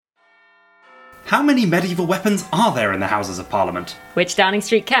How many medieval weapons are there in the Houses of Parliament? Which Downing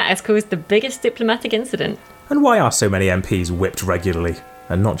Street cat has caused the biggest diplomatic incident? And why are so many MPs whipped regularly,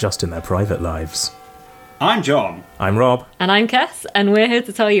 and not just in their private lives? I'm John. I'm Rob. And I'm Cass, and we're here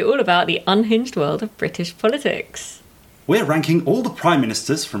to tell you all about the unhinged world of British politics. We're ranking all the Prime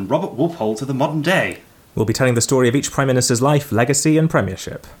Ministers from Robert Walpole to the modern day. We'll be telling the story of each Prime Minister's life, legacy and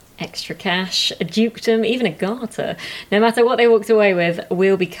premiership. Extra cash, a dukedom, even a garter. No matter what they walked away with,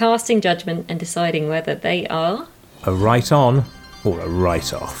 we'll be casting judgment and deciding whether they are a right-on or a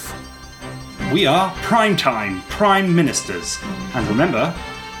right-off. We are Primetime Prime Ministers. And remember,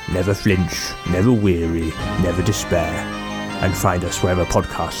 never flinch, never weary, never despair. And find us wherever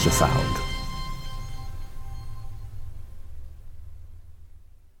podcasts are found.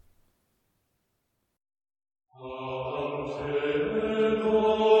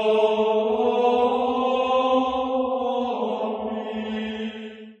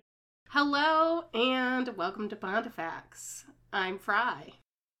 Hello and welcome to Pontifex. I'm Fry.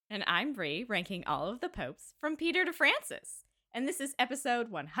 And I'm Bree, ranking all of the popes from Peter to Francis. And this is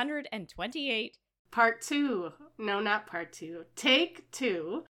episode 128. Part 2. No, not part 2. Take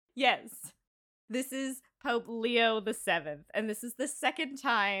 2. Yes. This is Pope Leo VII. And this is the second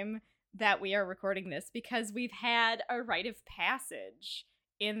time that we are recording this because we've had a rite of passage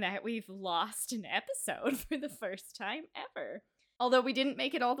in that we've lost an episode for the first time ever. Although we didn't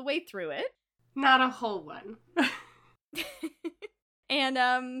make it all the way through it. Not a whole one. And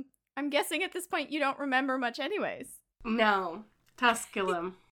I'm guessing at this point you don't remember much anyways. No.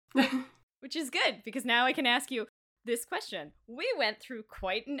 Tusculum. Which is good, because now I can ask you this question. We went through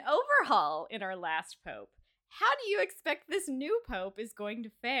quite an overhaul in our last pope. How do you expect this new pope is going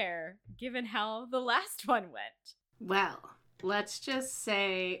to fare, given how the last one went? Well, let's just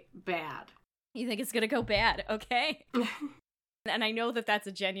say bad. You think it's going to go bad, okay? And I know that that's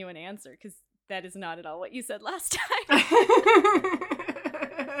a genuine answer, because that is not at all what you said last time.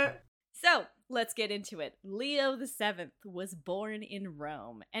 So, let's get into it. Leo VII was born in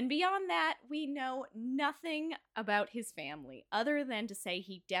Rome, and beyond that, we know nothing about his family, other than to say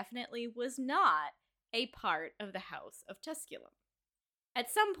he definitely was not a part of the House of Tusculum. At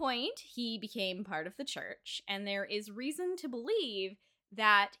some point, he became part of the church, and there is reason to believe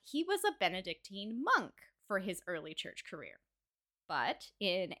that he was a Benedictine monk for his early church career. But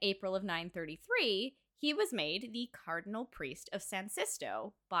in April of 933, he was made the cardinal priest of San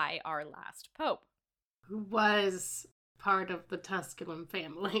Sisto by our last pope. Who was part of the Tusculum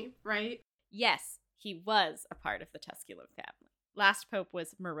family, right? Yes, he was a part of the Tusculum family. Last pope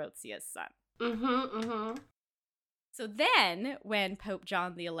was Marozia's son. So then, when Pope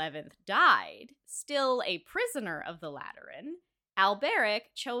John XI died, still a prisoner of the Lateran,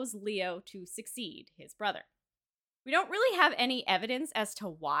 Alberic chose Leo to succeed his brother. We don't really have any evidence as to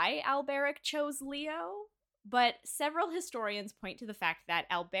why Alberic chose Leo, but several historians point to the fact that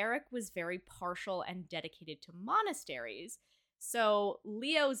Alberic was very partial and dedicated to monasteries, so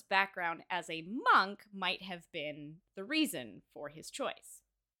Leo's background as a monk might have been the reason for his choice.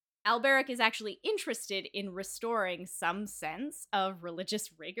 Alberic is actually interested in restoring some sense of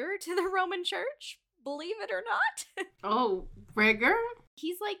religious rigor to the Roman Church, believe it or not. Oh, rigor?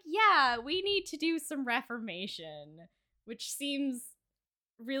 He's like, yeah, we need to do some reformation, which seems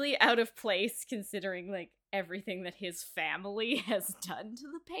really out of place considering, like, everything that his family has done to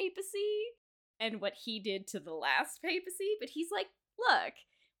the papacy and what he did to the last papacy. But he's like, look,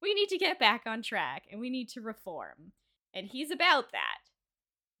 we need to get back on track and we need to reform. And he's about that.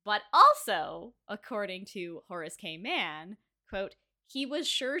 But also, according to Horace K. Mann, quote, he was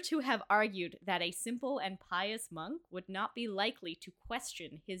sure to have argued that a simple and pious monk would not be likely to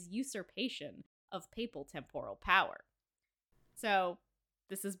question his usurpation of papal temporal power. So,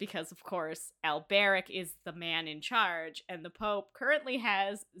 this is because, of course, Alberic is the man in charge, and the Pope currently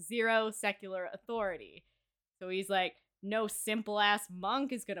has zero secular authority. So he's like, no simple-ass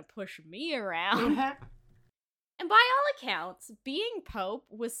monk is gonna push me around. And by all accounts, being Pope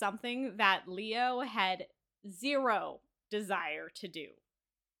was something that Leo had zero desire to do.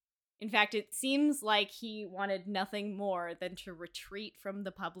 In fact, it seems like he wanted nothing more than to retreat from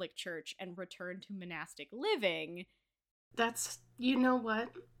the public church and return to monastic living. That's, you know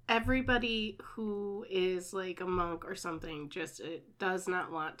what? Everybody who is like a monk or something just does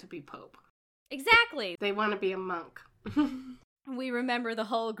not want to be Pope. Exactly. They want to be a monk. We remember the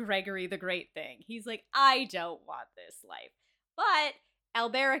whole Gregory the Great thing. He's like, I don't want this life. But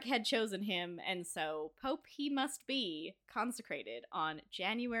Alberic had chosen him, and so Pope he must be, consecrated on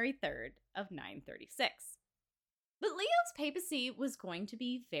January 3rd of 936. But Leo's papacy was going to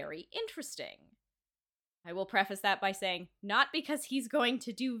be very interesting. I will preface that by saying, not because he's going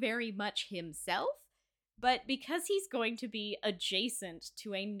to do very much himself, but because he's going to be adjacent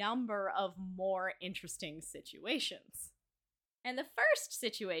to a number of more interesting situations. And the first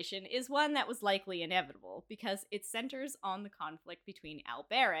situation is one that was likely inevitable, because it centers on the conflict between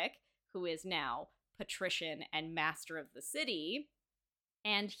Alberic, who is now patrician and master of the city,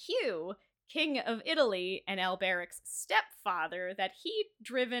 and Hugh, king of Italy and Alberic's stepfather, that he'd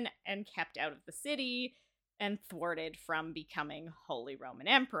driven and kept out of the city and thwarted from becoming Holy Roman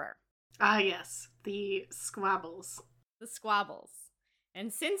Emperor. Ah, yes, the squabbles. The squabbles.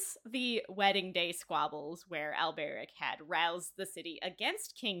 And since the wedding day squabbles, where Alberic had roused the city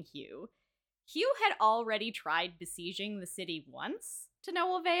against King Hugh, Hugh had already tried besieging the city once, to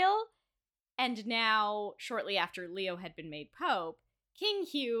no avail, and now, shortly after Leo had been made pope, King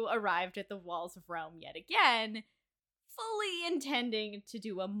Hugh arrived at the walls of Rome yet again, fully intending to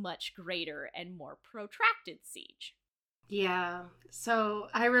do a much greater and more protracted siege. Yeah, so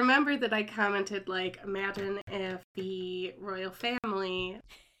I remember that I commented, like, imagine if the royal family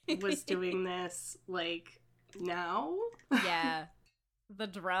was doing this, like, now? Yeah, the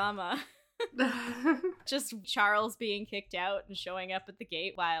drama. Just Charles being kicked out and showing up at the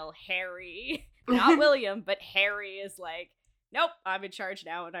gate while Harry, not William, but Harry is like, nope, I'm in charge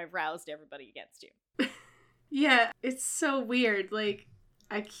now and I've roused everybody against you. Yeah, it's so weird. Like,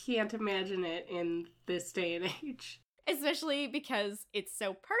 I can't imagine it in this day and age. Especially because it's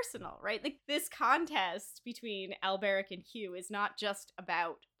so personal, right? Like, this contest between Alberic and Hugh is not just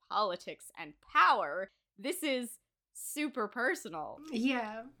about politics and power. This is super personal.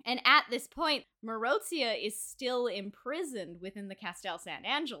 Yeah. And at this point, Marozia is still imprisoned within the Castel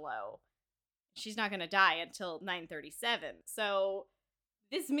Sant'Angelo. She's not going to die until 937. So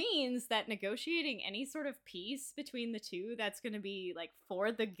this means that negotiating any sort of peace between the two that's going to be, like,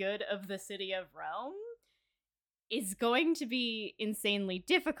 for the good of the city of Rome is going to be insanely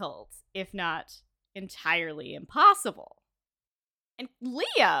difficult, if not entirely impossible. And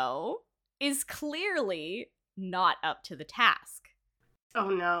Leo is clearly not up to the task. Oh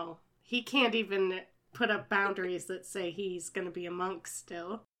no. He can't even put up boundaries that say he's going to be a monk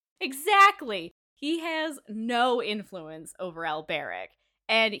still. Exactly. He has no influence over Alberic,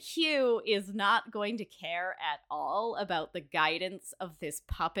 and Hugh is not going to care at all about the guidance of this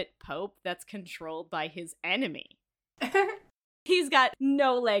puppet pope that's controlled by his enemy. He's got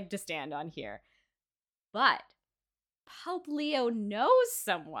no leg to stand on here. But Pope Leo knows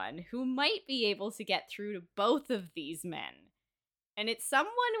someone who might be able to get through to both of these men. And it's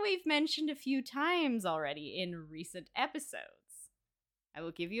someone we've mentioned a few times already in recent episodes. I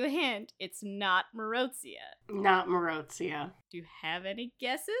will give you a hint. It's not Marozia. Not Marozia. Do you have any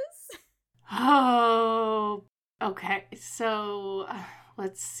guesses? Oh, okay. So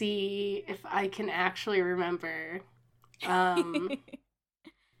let's see if I can actually remember.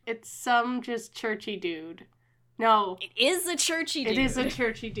 It's some just churchy dude. No. It is a churchy dude. It is a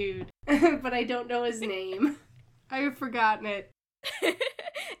churchy dude. But I don't know his name. I've forgotten it.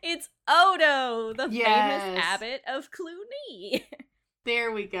 It's Odo, the Yes. famous abbot of Cluny.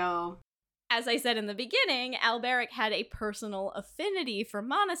 There we go. As I said in the beginning, Alberic had a personal affinity for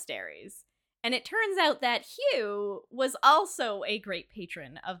monasteries. And it turns out that Hugh was also a great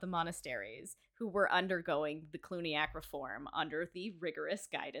patron of the monasteries who were undergoing the Cluniac reform under the rigorous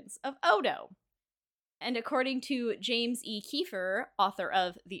guidance of Odo. And according to James E. Kiefer, author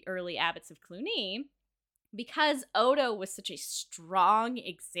of The Early Abbots of Cluny, because Odo was such a strong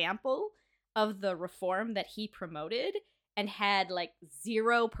example of the reform that he promoted and had, like,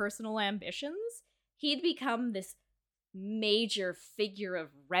 zero personal ambitions, he'd become this major figure of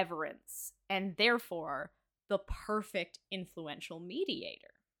reverence and therefore the perfect influential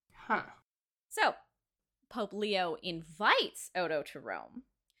mediator. Huh. So, Pope Leo invites Odo to Rome,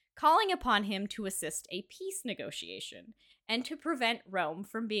 calling upon him to assist a peace negotiation and to prevent Rome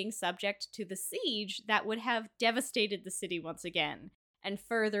from being subject to the siege that would have devastated the city once again and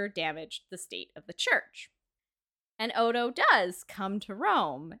further damaged the state of the church. And Odo does come to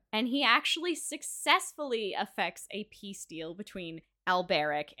Rome, and he actually successfully effects a peace deal between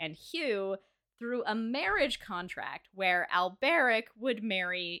Alberic and Hugh through a marriage contract where Alberic would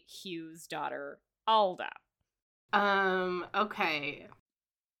marry Hugh's daughter, Alda. Okay.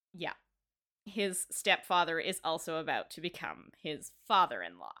 Yeah. His stepfather is also about to become his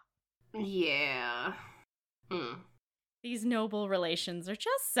father-in-law. Yeah. These noble relations are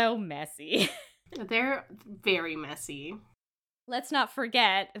just so messy. They're very messy. Let's not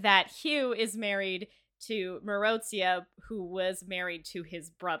forget that Hugh is married to Marozia, who was married to his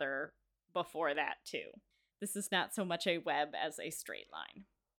brother before that, too. This is not so much a web as a straight line.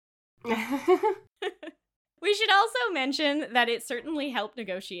 We should also mention that it certainly helped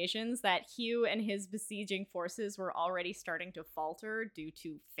negotiations that Hugh and his besieging forces were already starting to falter due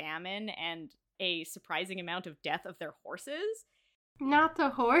to famine and a surprising amount of death of their horses. Not the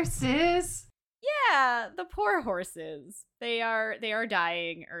horses. Yeah, the poor horses. They are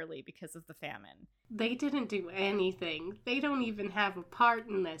dying early because of the famine. They didn't do anything. They don't even have a part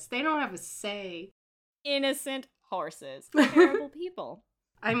in this. They don't have a say. Innocent horses. Terrible people.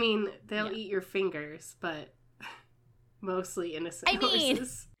 I mean, they'll eat your fingers, but mostly innocent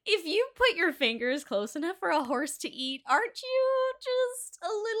horses. If you put your fingers close enough for a horse to eat, aren't you just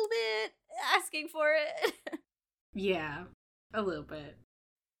a little bit asking for it? Yeah, a little bit.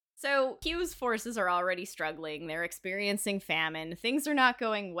 So, Hugh's forces are already struggling. They're experiencing famine. Things are not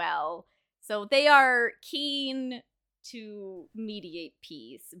going well. So, they are keen to mediate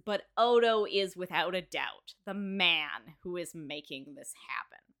peace, but Odo is without a doubt the man who is making this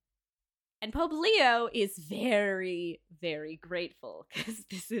happen. And Pope Leo is very, very grateful because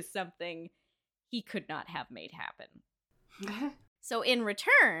this is something he could not have made happen. So in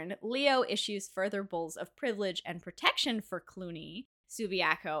return, Leo issues further bulls of privilege and protection for Cluny,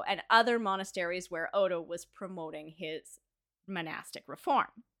 Subiaco, and other monasteries where Odo was promoting his monastic reform.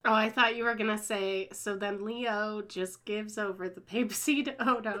 Oh, I thought you were going to say, so then Leo just gives over the papacy to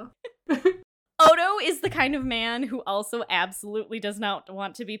Odo. Odo is the kind of man who also absolutely does not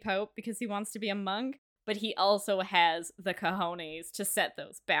want to be pope because he wants to be a monk, but he also has the cojones to set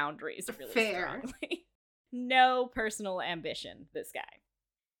those boundaries really strongly. No personal ambition, this guy.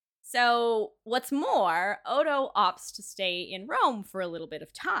 So, what's more, Odo opts to stay in Rome for a little bit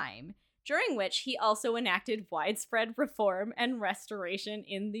of time, during which he also enacted widespread reform and restoration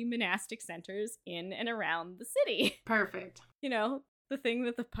in the monastic centers in and around the city. Perfect. You know, the thing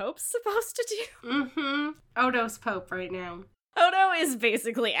that the Pope's supposed to do. Mm-hmm. Odo's Pope right now. Odo is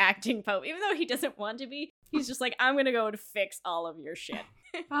basically acting Pope. Even though he doesn't want to be, he's just like, I'm gonna go and fix all of your shit.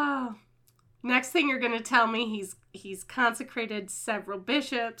 Oh. Next thing you're gonna tell me he's consecrated several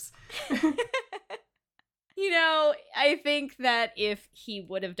bishops. You know, I think that if he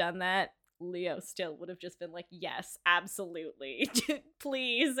would have done that, Leo still would have just been like, yes, absolutely.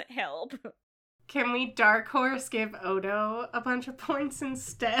 Please help. Can we Dark Horse give Odo a bunch of points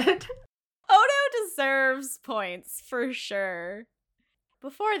instead? Odo deserves points, for sure.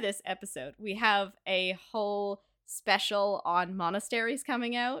 Before this episode, we have a whole special on monasteries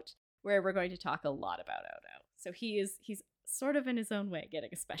coming out, where we're going to talk a lot about Odo. So he's sort of in his own way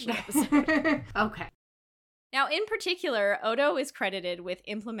getting a special episode. Okay. Now, in particular, Odo is credited with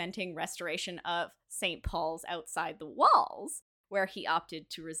implementing restoration of St. Paul's outside the walls, where he opted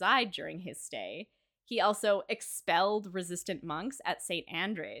to reside during his stay. He also expelled resistant monks at St.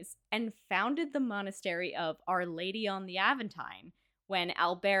 Andre's and founded the monastery of Our Lady on the Aventine when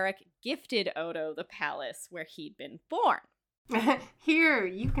Alberic gifted Odo the palace where he'd been born. Here,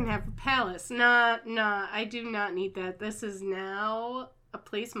 you can have a palace. Nah, I do not need that. This is now a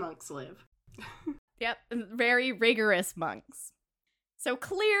place monks live. Yep, very rigorous monks. So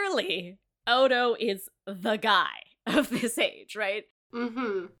clearly, Odo is the guy of this age, right?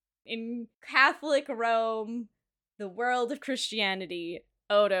 Mm-hmm. In Catholic Rome, the world of Christianity,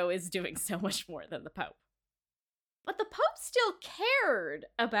 Odo is doing so much more than the Pope. But the Pope still cared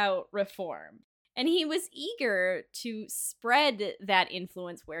about reform, and he was eager to spread that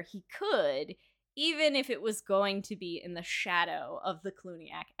influence where he could, even if it was going to be in the shadow of the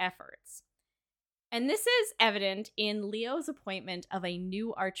Cluniac efforts. And this is evident in Leo's appointment of a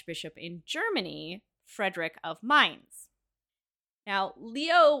new archbishop in Germany, Frederick of Mainz. Now,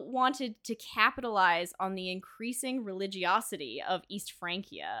 Leo wanted to capitalize on the increasing religiosity of East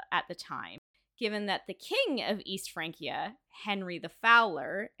Francia at the time, given that the king of East Francia, Henry the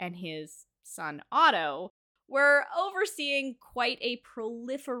Fowler, and his son Otto were overseeing quite a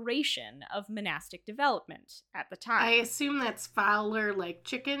proliferation of monastic development at the time. I assume that's Fowler like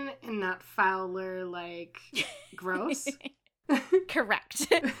chicken and not Fowler like gross. Correct.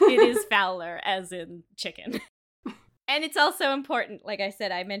 It is Fowler as in chicken. And it's also important, like I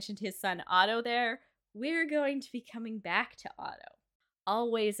said, I mentioned his son Otto there. We're going to be coming back to Otto.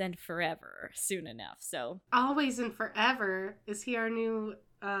 Always and forever, soon enough, so. Always and forever? Is he our new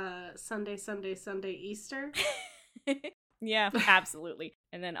Sunday, Easter? Yeah, absolutely.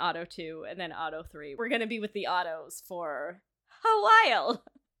 And then Otto 2, and then Otto 3. We're going to be with the Ottos for a while.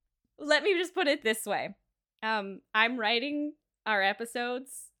 Let me just put it this way. I'm writing our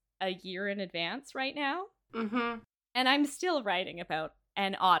episodes a year in advance right now. Mm-hmm. And I'm still writing about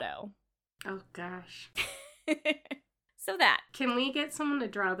an Otto. Oh, gosh. So that. Can we get someone to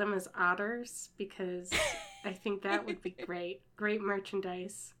draw them as otters? Because I think that would be great. Great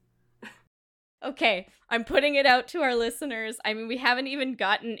merchandise. Okay, I'm putting it out to our listeners. I mean, we haven't even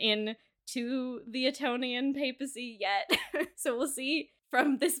gotten into the Ottonian papacy yet. So we'll see.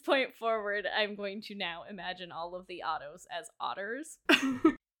 From this point forward, I'm going to now imagine all of the Ottos as otters.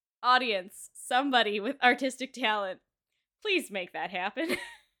 Audience, somebody with artistic talent, please make that happen.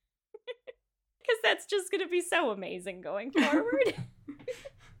 Because that's just going to be so amazing going forward.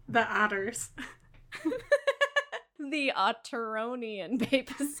 The otters. The Otteronian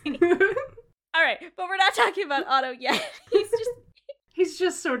papacy. All right, but we're not talking about Otto yet. He's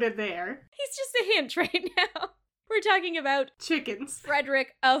just sort of there. He's just a hint right now. We're talking about Chickens.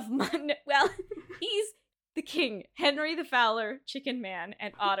 Frederick of Well, he's the king. Henry the Fowler, Chicken Man,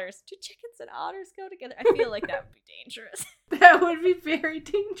 and otters. Do chickens and otters go together? I feel like that would be dangerous. That would be very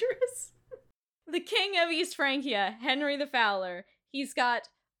dangerous. The king of East Francia, Henry the Fowler, he's got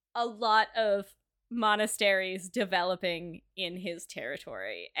a lot of monasteries developing in his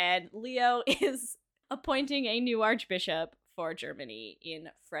territory, and Leo is appointing a new archbishop for Germany in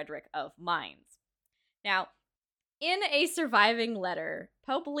Frederick of Mainz. Now, in a surviving letter,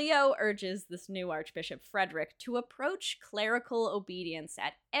 Pope Leo urges this new Archbishop Frederick to approach clerical obedience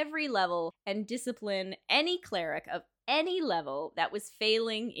at every level and discipline any cleric of any level that was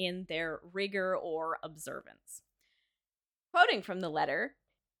failing in their rigor or observance. Quoting from the letter,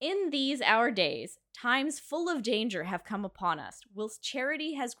 "In these our days, times full of danger have come upon us, whilst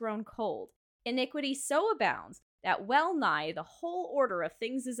charity has grown cold. Iniquity so abounds that well nigh the whole order of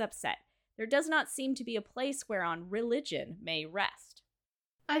things is upset. There does not seem to be a place whereon religion may rest."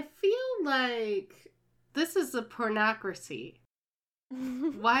 I feel like this is a pornocracy.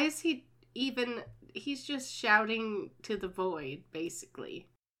 Why is he even... He's just shouting to the void, basically.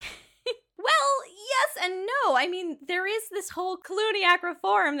 Well, yes and no. I mean, there is this whole Cluniac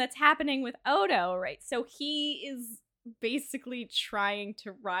reform that's happening with Odo, right? So he is basically trying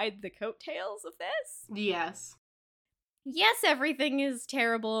to ride the coattails of this. Yes. Yes, everything is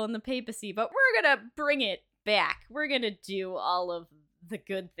terrible in the papacy, but we're gonna bring it back. We're gonna do all of the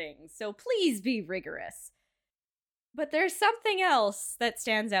good things, so please be rigorous. But there's something else that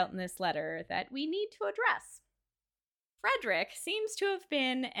stands out in this letter that we need to address. Frederick seems to have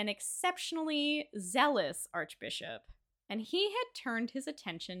been an exceptionally zealous archbishop, and he had turned his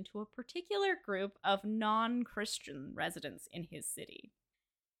attention to a particular group of non-Christian residents in his city.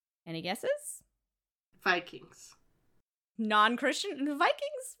 Any guesses? Vikings. Non-Christian? The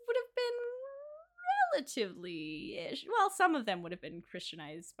Vikings would have been relatively-ish. Well, some of them would have been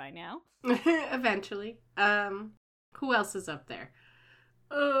Christianized by now. Eventually. Who else is up there?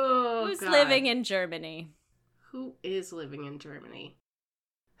 Oh, Who's God. living in Germany? Who is living in Germany?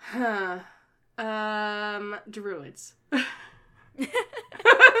 Druids. I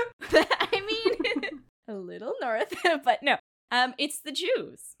mean, a little north, but no. It's the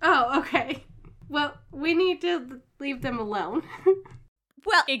Jews. Oh, okay. Well, we need to leave them alone.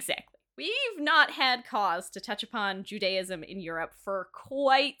 Well, exactly. We've not had cause to touch upon Judaism in Europe for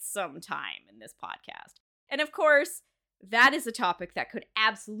quite some time in this podcast. And of course, that is a topic that could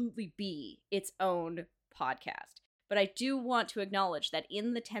absolutely be its own podcast. But I do want to acknowledge that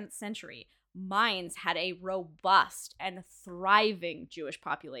in the 10th century, Mainz had a robust and thriving Jewish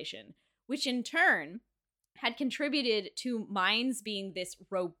population, which in turn had contributed to Mainz being this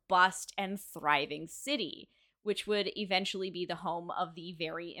robust and thriving city, which would eventually be the home of the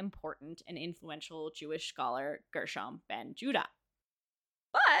very important and influential Jewish scholar Gershom ben Judah.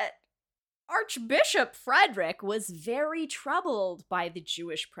 But Archbishop Frederick was very troubled by the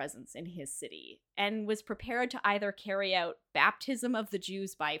Jewish presence in his city and was prepared to either carry out baptism of the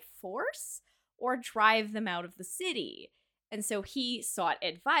Jews by force or drive them out of the city. And so he sought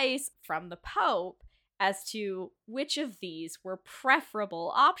advice from the Pope as to which of these were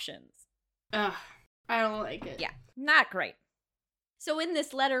preferable options. Ugh, I don't like it. Yeah, not great. So in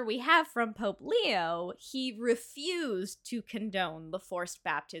this letter we have from Pope Leo, he refused to condone the forced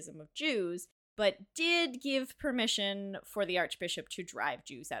baptism of Jews, but did give permission for the archbishop to drive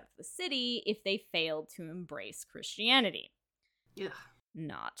Jews out of the city if they failed to embrace Christianity. Ugh.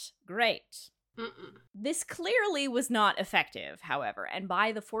 Not great. Mm-mm. This clearly was not effective, however, and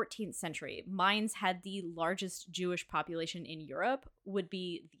by the 14th century, Mainz had the largest Jewish population in Europe, would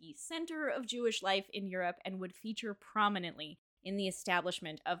be the center of Jewish life in Europe, and would feature prominently in the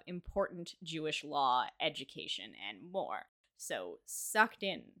establishment of important Jewish law, education, and more. So, sucked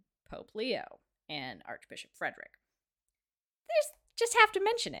in Pope Leo and Archbishop Frederick. Just have to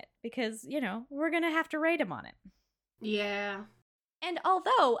mention it, because, you know, we're gonna have to rate him on it. Yeah. And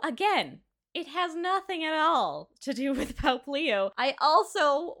although, again, it has nothing at all to do with Pope Leo, I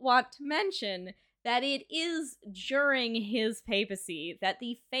also want to mention that it is during his papacy that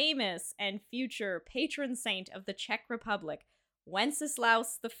the famous and future patron saint of the Czech Republic,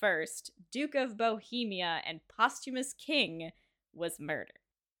 Wenceslaus I, Duke of Bohemia and posthumous king, was murdered.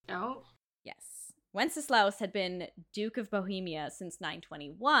 Oh. Yes. Wenceslaus had been Duke of Bohemia since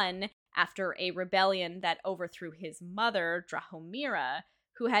 921 after a rebellion that overthrew his mother, Drahomira,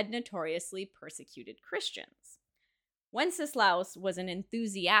 who had notoriously persecuted Christians. Wenceslaus was an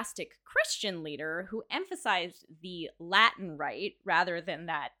enthusiastic Christian leader who emphasized the Latin rite rather than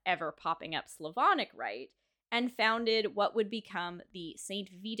that ever-popping-up Slavonic rite, and founded what would become the St.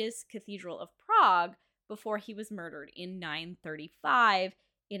 Vitus Cathedral of Prague before he was murdered in 935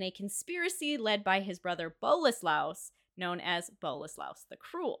 in a conspiracy led by his brother Boleslaus, known as Boleslaus the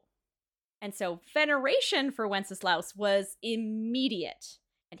Cruel. And so veneration for Wenceslaus was immediate,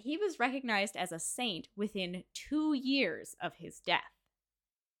 and he was recognized as a saint within 2 years of his death.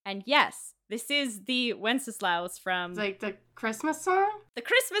 And yes, this is the Wenceslaus from... It's like the Christmas song? The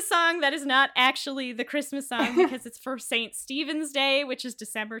Christmas song that is not actually the Christmas song because it's for St. Stephen's Day, which is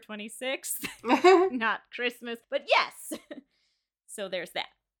December 26th. Not Christmas, but yes! So there's that.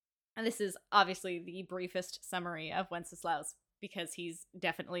 And this is obviously the briefest summary of Wenceslaus because he's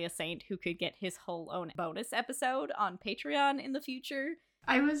definitely a saint who could get his whole own bonus episode on Patreon in the future.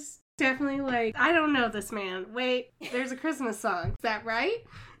 I was definitely like, I don't know this man. Wait, there's a Christmas song. Is that right?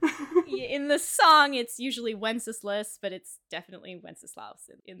 In the song, it's usually Wenceslas, but it's definitely Wenceslaus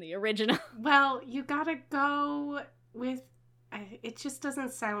in the original. Well, you gotta go with... it just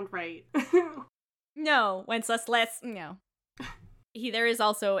doesn't sound right. No, Wenceslas, no. There is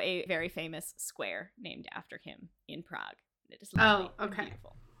also a very famous square named after him in Prague. It is lovely and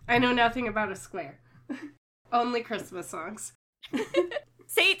beautiful. I know nothing about a square. Only Christmas songs.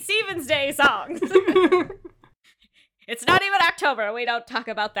 St. Stephen's Day songs. It's not even October. We don't talk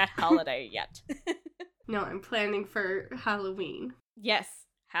about that holiday yet. No, I'm planning for Halloween. Yes,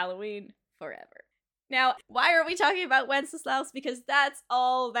 Halloween forever. Now, why are we talking about Wenceslaus? Because that's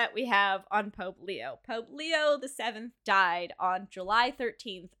all that we have on Pope Leo. Pope Leo VII died on July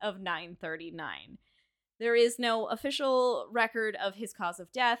 13th of 939. There is no official record of his cause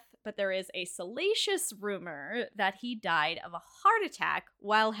of death, but there is a salacious rumor that he died of a heart attack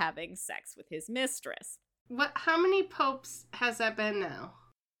while having sex with his mistress. How many popes has that been now?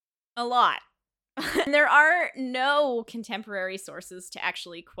 A lot. There are no contemporary sources to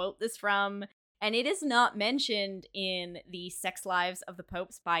actually quote this from, and it is not mentioned in the Sex Lives of the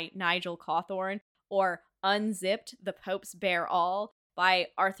Popes by Nigel Cawthorne or Unzipped, the Popes Bear All by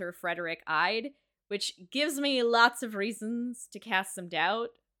Arthur Frederick Ide, which gives me lots of reasons to cast some doubt,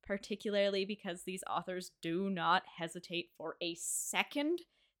 particularly because these authors do not hesitate for a second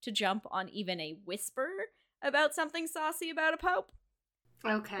to jump on even a whisper about something saucy about a pope.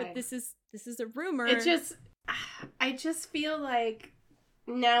 Okay. But this is a rumor. I just feel like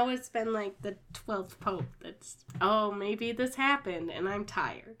now it's been like the 12th pope that's, maybe this happened and I'm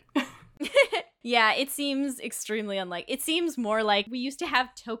tired. Yeah, it seems extremely unlikely. It seems more like we used to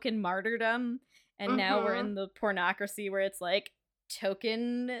have token martyrdom, and now we're in the pornocracy where it's like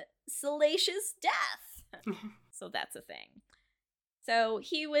token salacious death. So that's a thing. So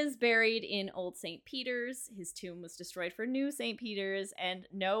he was buried in Old St. Peter's. His tomb was destroyed for New St. Peter's, and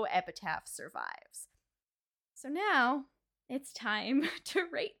no epitaph survives. So now it's time to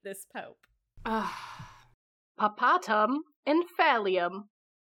rate this pope. Papatum infallium.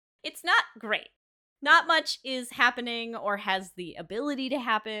 It's not great. Not much is happening or has the ability to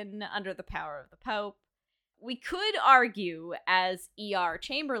happen under the power of the pope. We could argue, as E.R.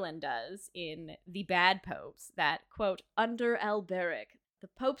 Chamberlain does in The Bad Popes, that, quote, under Alberic, the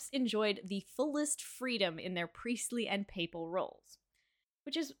popes enjoyed the fullest freedom in their priestly and papal roles.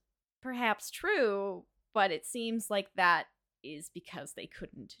 Which is perhaps true, but it seems like that is because they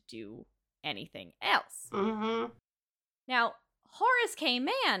couldn't do anything else. Mm-hmm. Now, Horace K.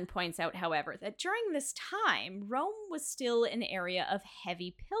 Mann points out, however, that during this time, Rome was still an area of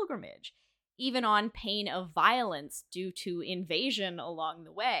heavy pilgrimage, even on pain of violence due to invasion along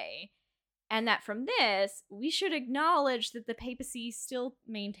the way, and that from this, we should acknowledge that the papacy still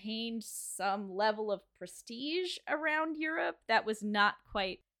maintained some level of prestige around Europe that was not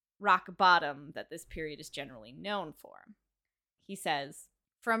quite rock bottom that this period is generally known for. He says,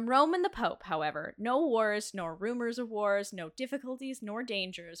 from Rome and the Pope, however, no wars, nor rumors of wars, no difficulties, nor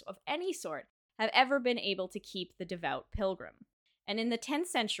dangers of any sort have ever been able to keep the devout pilgrim. And in the 10th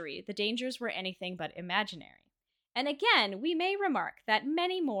century, the dangers were anything but imaginary. And again, we may remark that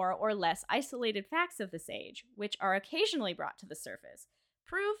many more or less isolated facts of this age, which are occasionally brought to the surface,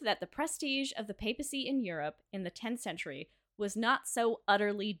 prove that the prestige of the papacy in Europe in the 10th century was not so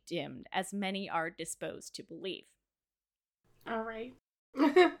utterly dimmed as many are disposed to believe. All right.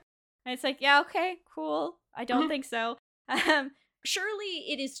 And it's like, yeah, okay, cool. I don't think so. Surely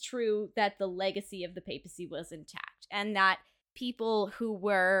it is true that the legacy of the papacy was intact, and that people who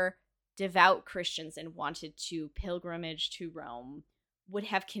were devout Christians and wanted to pilgrimage to Rome would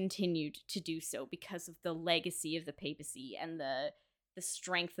have continued to do so because of the legacy of the papacy and the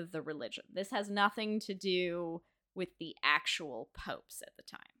strength of the religion. This has nothing to do with the actual popes at the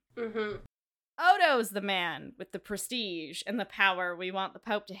time. Mm-hmm. Odo's the man with the prestige and the power we want the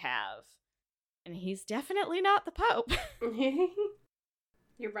pope to have. And he's definitely not the pope.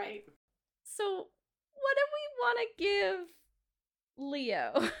 You're right. So, what do we want to give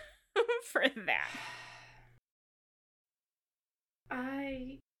Leo for that?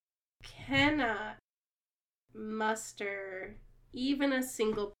 I cannot muster even a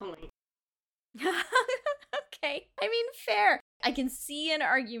single point. Okay, I mean, fair. I can see an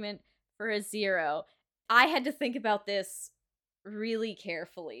argument for a 0. I had to think about this really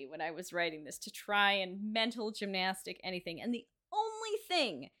carefully when I was writing this to try and mental gymnastic anything. And the only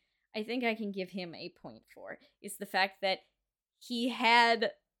thing I think I can give him a point for is the fact that he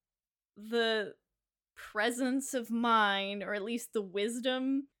had the presence of mind, or at least the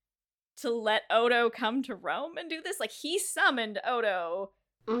wisdom, to let Odo come to Rome and do this. Like, he summoned Odo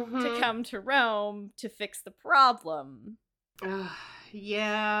to come to Rome to fix the problem.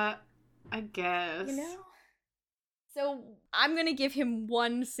 Yeah, I guess. You know? So I'm going to give him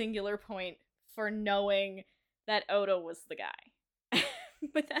 1 singular point for knowing that Odo was the guy.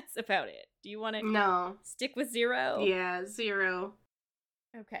 But that's about it. Do you want to stick with 0? Yeah, 0.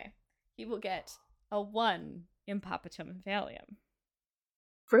 Okay. He will get a 1 Impapitum Valium.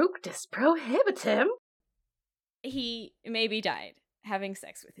 Fructus prohibitum? He maybe died having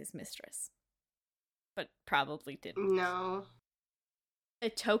sex with his mistress, but probably didn't. No. A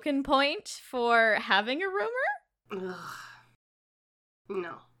token point for having a rumor? Ugh.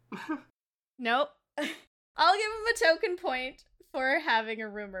 No. Nope. I'll give him a token point for having a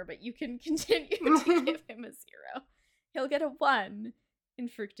rumor, but you can continue to give him a 0. He'll get a 1 in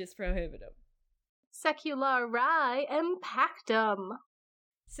Fructus Prohibitum. Seculari impactum.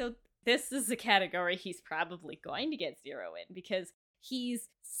 So this is a category he's probably going to get 0 in, because he's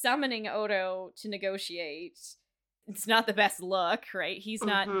summoning Odo to negotiate. It's not the best look, right? He's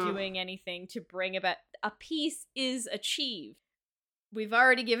not doing anything to bring about... A peace is achieved. We've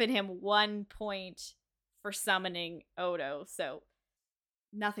already given him 1 point for summoning Odo, so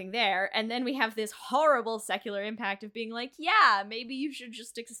nothing there. And then we have this horrible secular impact of being like, yeah, maybe you should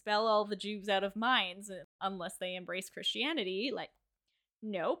just expel all the Jews out of Mainz unless they embrace Christianity. Like,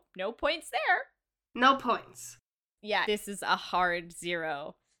 nope, no points there. No points. Yeah, this is a hard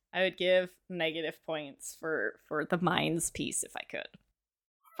 0. I would give negative points for the Mainz piece if I could.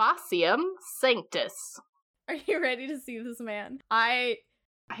 Facium sanctus. Are you ready to see this man? I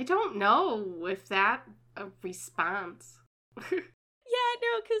don't know if that a response. Yeah,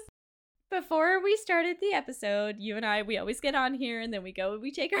 no, because before we started the episode, you and I, we always get on here and then we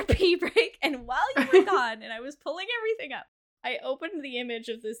take our pee break. And while you were gone and I was pulling everything up, I opened the image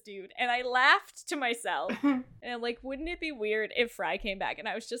of this dude and I laughed to myself. And I'm like, wouldn't it be weird if Fry came back? And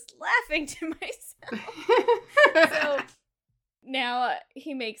I was just laughing to myself. So now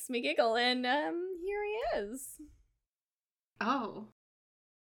he makes me giggle, and here he is. Oh.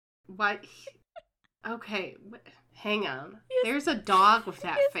 What? Okay, hang on. Yes. There's a dog with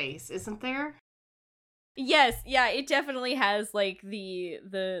that face, isn't there? Yes, yeah, it definitely has like the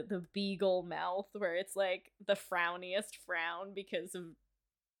beagle mouth where it's like the frowniest frown because of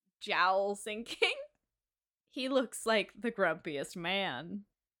jowl sinking. He looks like the grumpiest man.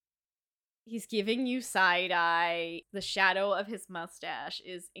 He's giving you side eye. The shadow of his mustache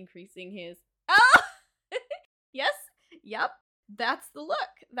is increasing his... Oh! Yes, yep. That's the look.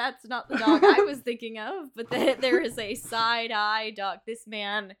 That's not the dog I was thinking of, but there is a side-eye dog. This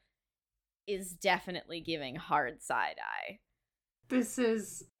man is definitely giving hard side-eye. This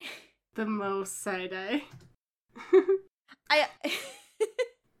is the most side-eye. I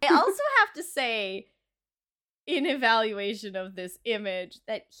also have to say, in evaluation of this image,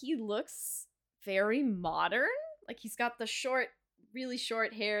 that he looks very modern. Like, he's got the really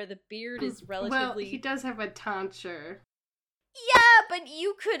short hair. The beard is relatively... Well, he does have a tonsure. Yeah, but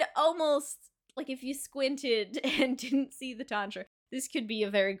you could almost, like, if you squinted and didn't see the tonsure, this could be a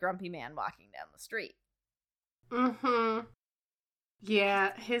very grumpy man walking down the street. Mm-hmm.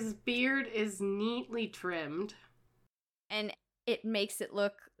 Yeah, his beard is neatly trimmed. And it makes it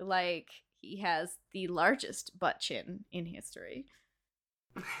look like he has the largest butt chin in history.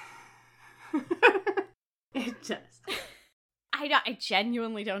 It does. I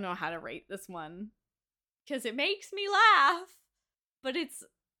genuinely don't know how to rate this one. Because it makes me laugh. But it's...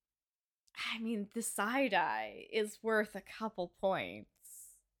 I mean, the side-eye is worth a couple points.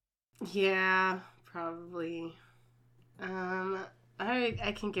 Yeah, probably.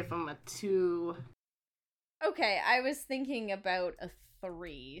 I can give him a 2. Okay, I was thinking about a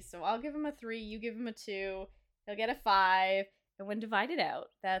 3. So I'll give him a 3, you give him a 2. He'll get a 5. And when divided out,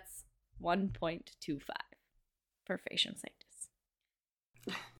 that's 1.25 for Facium Sanctus.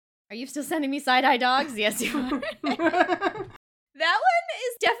 Are you still sending me side-eye dogs? Yes, you are. That one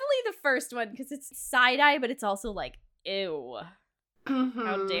is definitely the first one, because it's side-eye, but it's also like, ew. Mm-hmm.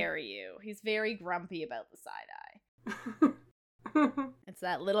 How dare you? He's very grumpy about the side-eye. It's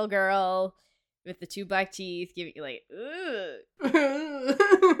that little girl with the 2 black teeth giving you like, ugh.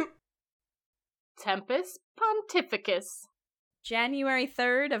 Tempus Pontificus. January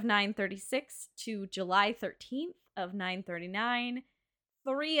 3rd of 936 to July 13th of 939.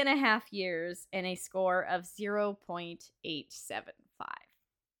 3.5 years and a score of 0.875.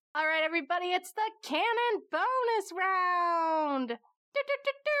 All right, everybody, it's the canon bonus round.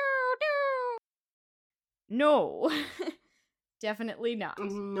 Do-do-do-do-do. No. Definitely not.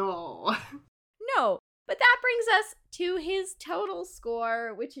 No. No. But that brings us to his total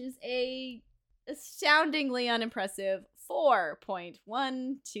score, which is a astoundingly unimpressive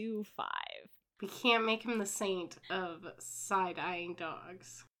 4.125. We can't make him the saint of side-eyeing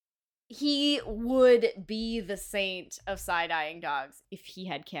dogs. He would be the saint of side-eyeing dogs if he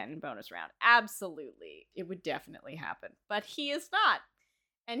had canon bonus round. Absolutely. It would definitely happen. But he is not.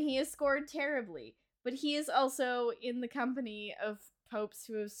 And he has scored terribly. But he is also in the company of popes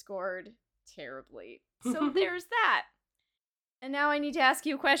who have scored terribly. So there's that. And now I need to ask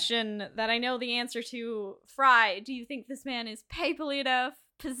you a question that I know the answer to. Fry, do you think this man is papally enough,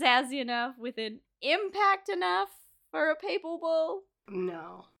 pizzazzy enough, with an impact enough for a papal bull?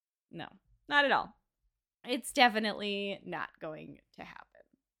 No. No, not at all. It's definitely not going to happen.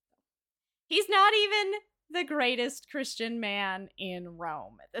 He's not even the greatest Christian man in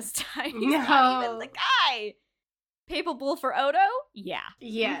Rome at this time. He's not even the guy. Papal bull for Odo? Yeah.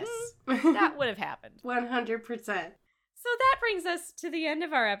 Yes. Mm-hmm. That would have happened. 100%. So that brings us to the end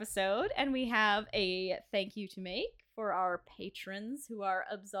of our episode, and we have a thank you to make for our patrons who are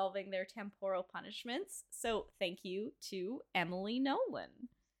absolving their temporal punishments. So thank you to Emily Nolan.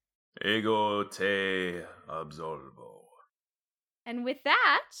 Ego te absolvo. And with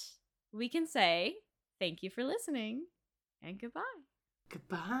that, we can say thank you for listening, and goodbye.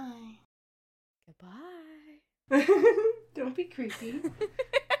 Goodbye. Goodbye. Don't be creepy.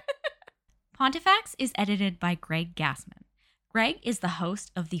 Pontifex is edited by Greg Gassman. Greg is the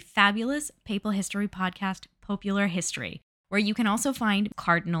host of the fabulous papal history podcast, Popular History, where you can also find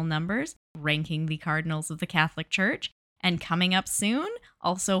cardinal numbers, ranking the cardinals of the Catholic Church, and coming up soon,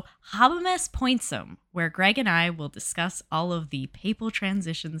 also Habemus Pointsum, where Greg and I will discuss all of the papal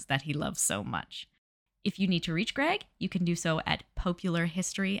transitions that he loves so much. If you need to reach Greg, you can do so at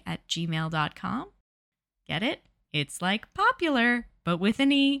popularhistory@gmail.com. Get it? It's like popular, but with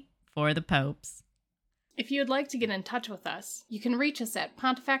an E for the popes. If you would like to get in touch with us, you can reach us at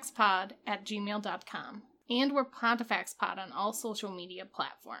pontifexpod@gmail.com. And we're PontifexPod on all social media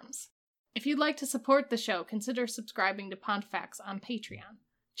platforms. If you'd like to support the show, consider subscribing to Pontifex on Patreon,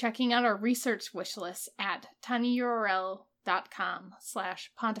 checking out our research wishlist at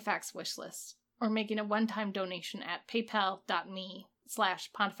tinyurl.com/pontifexwishlist, or making a one-time donation at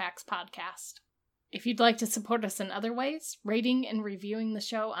paypal.me/pontifexpodcast. If you'd like to support us in other ways, rating and reviewing the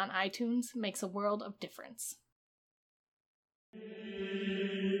show on iTunes makes a world of difference.